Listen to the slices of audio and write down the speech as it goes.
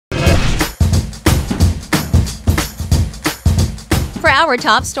Our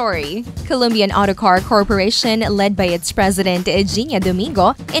top story. Colombian Auto Car Corporation, led by its president, Gina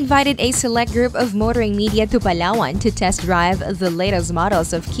Domingo, invited a select group of motoring media to Palawan to test drive the latest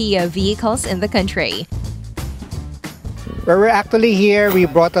models of Kia vehicles in the country. Well, we're actually here. We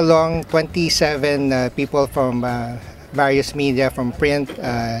brought along 27 people from various media, from print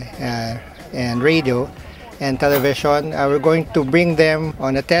and radio and television. We're going to bring them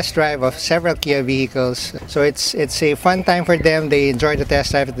on a test drive of several Kia vehicles. So it's a fun time for them. They enjoy the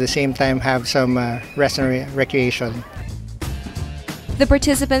test drive, at the same time have some rest and recreation. The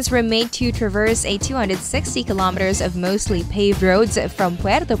participants were made to traverse a 260 kilometers of mostly paved roads from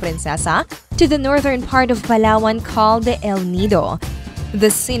Puerto Princesa to the northern part of Palawan called El Nido. The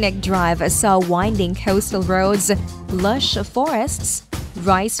scenic drive saw winding coastal roads, lush forests,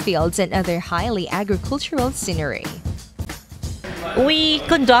 rice fields, and other highly agricultural scenery. We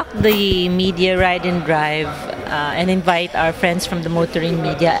conduct the media ride and drive and invite our friends from the motoring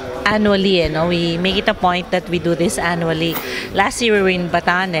media annually. We make it a point that we do this annually. Last year we were in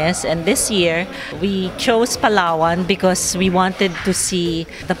Batanes, and this year we chose Palawan because we wanted to see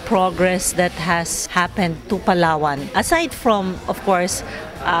the progress that has happened to Palawan. Aside from, of course,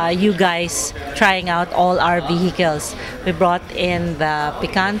 you guys trying out all our vehicles. We brought in the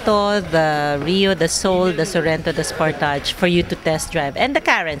Picanto, the Rio, the Soul, the Sorrento, the Sportage for you to test drive. And the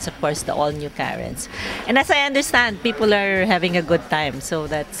Karens, of course, the all-new Karens. And as I understand, people are having a good time. So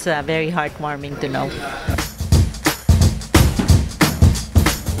that's very heartwarming to know.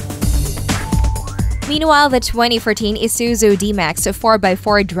 Meanwhile, the 2014 Isuzu D-Max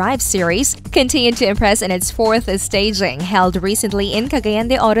 4x4 Drive Series continued to impress in its fourth staging, held recently in Cagayan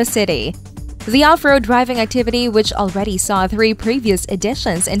de Oro City. The off-road driving activity, which already saw 3 previous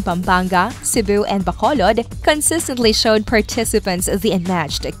editions in Pampanga, Cebu, and Bacolod, consistently showed participants the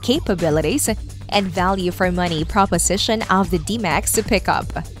unmatched capabilities and value for money proposition of the D-Max pickup.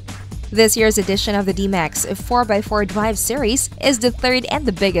 This year's edition of the D-Max 4x4 Drive Series is the third and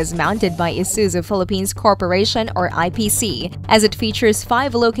the biggest mounted by Isuzu Philippines Corporation, or IPC, as it features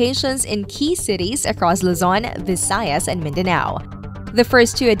 5 locations in key cities across Luzon, Visayas, and Mindanao. The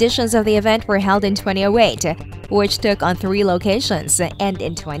first 2 editions of the event were held in 2008, which took on 3 locations, and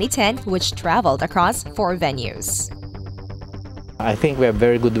in 2010, which traveled across 4 venues. I think we have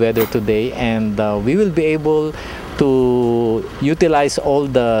very good weather today, and we will be able to utilize all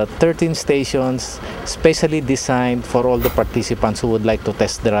the 13 stations specially designed for all the participants who would like to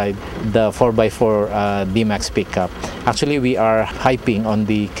test drive the 4x4 D-Max pickup. Actually, we are hyping on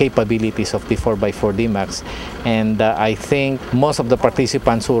the capabilities of the 4x4 D-Max, and I think most of the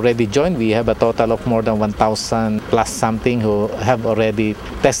participants who already joined, we have a total of more than 1,000 plus something who have already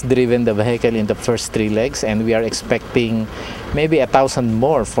test driven the vehicle in the first 3 legs, and we are expecting maybe 1,000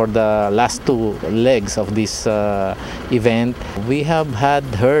 more for the last 2 legs of this event. We have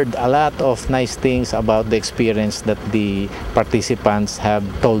heard a lot of nice things about the experience that the participants have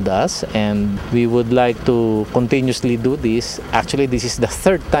told us, and we would like to continuously do this. Actually, this is the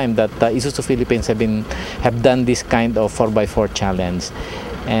 3rd time that Isuzu Philippines have done this kind of 4x4 challenge,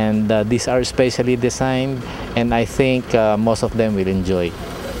 and these are specially designed, and I think most of them will enjoy.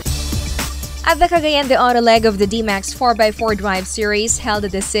 At the Cagayan de Oro leg of the D-Max 4x4 Drive Series, held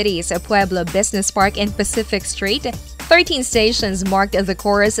at the city's Pueblo Business Park in Pacific Street, 13 stations marked the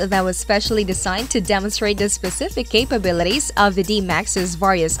course that was specially designed to demonstrate the specific capabilities of the D-Max's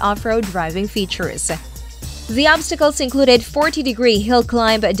various off-road driving features. The obstacles included 40-degree hill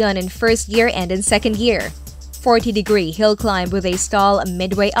climb done in first gear and in second gear, 40-degree hill climb with a stall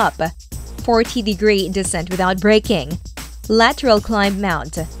midway up, 40-degree descent without braking, lateral climb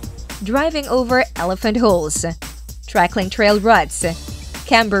mount, driving over elephant holes, trackling trail ruts,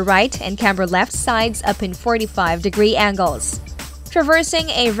 camber right and camber left sides up in 45-degree angles, traversing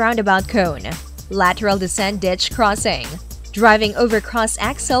a roundabout cone, lateral descent ditch crossing, driving over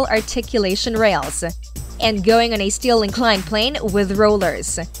cross-axle articulation rails, and going on a steel inclined plane with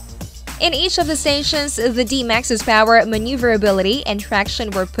rollers. In each of the stations, the D-Max's power, maneuverability, and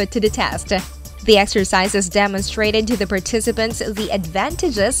traction were put to the test. The exercises demonstrated to the participants the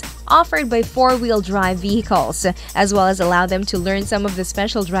advantages offered by 4-wheel drive vehicles, as well as allow them to learn some of the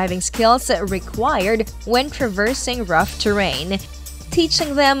special driving skills required when traversing rough terrain.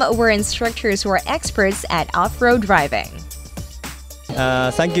 Teaching them were instructors who are experts at off-road driving.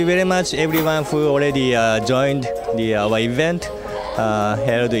 Thank you very much everyone who already joined our event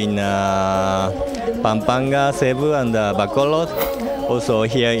held in Pampanga, Cebu, and Bacolod. Also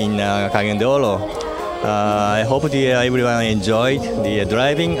here in Cagayan de Oro. I hope everyone enjoyed the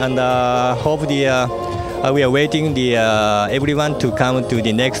driving, and hope we are waiting everyone to come to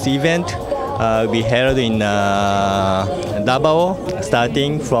the next event will be held in Davao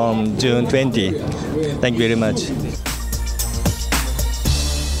starting from June 20. Thank you very much.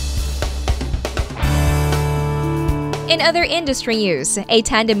 In other industry news, a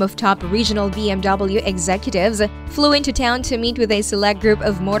tandem of top regional BMW executives flew into town to meet with a select group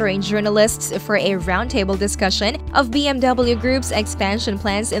of motoring journalists for a roundtable discussion of BMW Group's expansion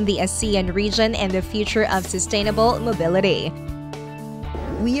plans in the ASEAN region and the future of sustainable mobility.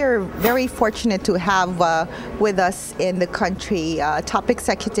 We are very fortunate to have with us in the country top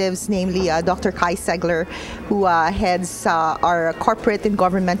executives, namely Dr. Kai Segler, who heads our corporate and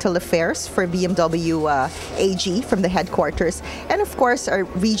governmental affairs for BMW AG from the headquarters, and of course our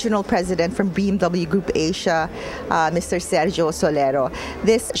regional president from BMW Group Asia, Mr. Sergio Solero.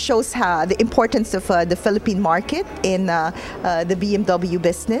 This shows the importance of the Philippine market in the BMW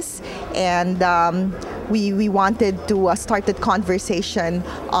business, and we wanted to start that conversation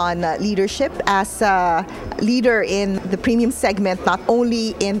on leadership as a leader in the premium segment, not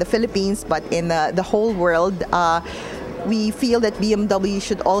only in the Philippines but in the whole world. We feel that BMW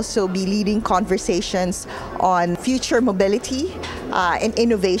should also be leading conversations on future mobility and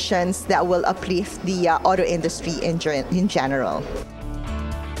innovations that will uplift the auto industry in general.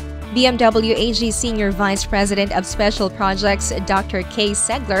 BMW AG Senior Vice President of Special Projects, Dr. Kai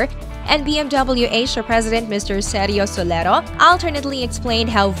Segler, and BMW Asia President Mr. Sergio Solero alternately explained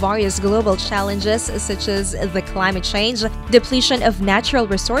how various global challenges such as the climate change, depletion of natural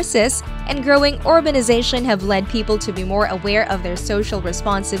resources, and growing urbanization have led people to be more aware of their social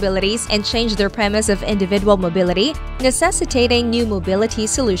responsibilities and change their premise of individual mobility, necessitating new mobility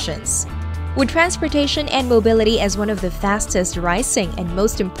solutions. With transportation and mobility as one of the fastest rising and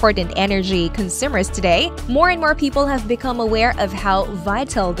most important energy consumers today, more and more people have become aware of how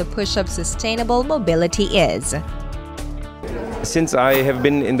vital the push of sustainable mobility is. Since I have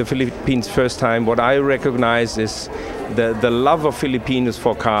been in the Philippines first time, what I recognize is the love of Filipinos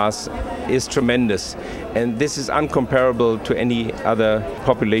for cars is tremendous, and this is uncomparable to any other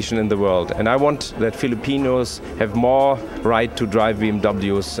population in the world. And I want that Filipinos have more right to drive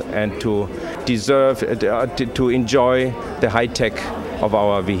BMWs and to deserve to enjoy the high tech of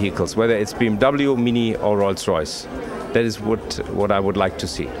our vehicles, whether it's BMW, Mini or Rolls-Royce. That is what I would like to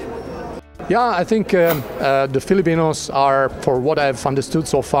see. Yeah, I think the Filipinos are, for what I've understood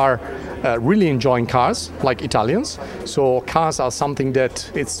so far, really enjoying cars, like Italians. So cars are something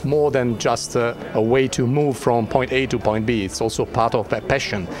that it's more than just a way to move from point A to point B. It's also part of a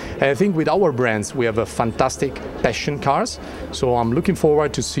passion. And I think with our brands, we have a fantastic passion cars. So I'm looking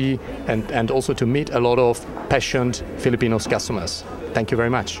forward to see and also to meet a lot of passionate Filipinos customers. Thank you very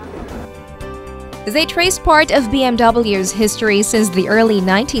much. They trace part of BMW's history since the early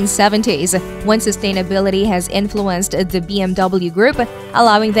 1970s, when sustainability has influenced the BMW Group,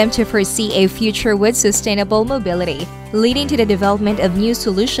 allowing them to foresee a future with sustainable mobility, leading to the development of new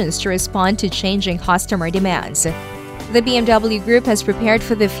solutions to respond to changing customer demands. The BMW Group has prepared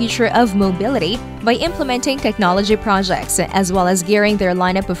for the future of mobility by implementing technology projects, as well as gearing their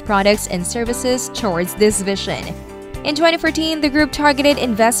lineup of products and services towards this vision. In 2014, the group targeted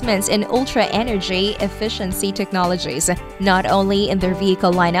investments in ultra-energy efficiency technologies, not only in their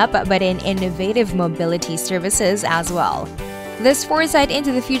vehicle lineup but in innovative mobility services as well. This foresight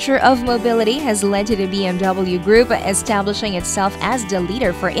into the future of mobility has led to the BMW Group establishing itself as the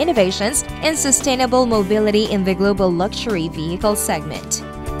leader for innovations in sustainable mobility in the global luxury vehicle segment.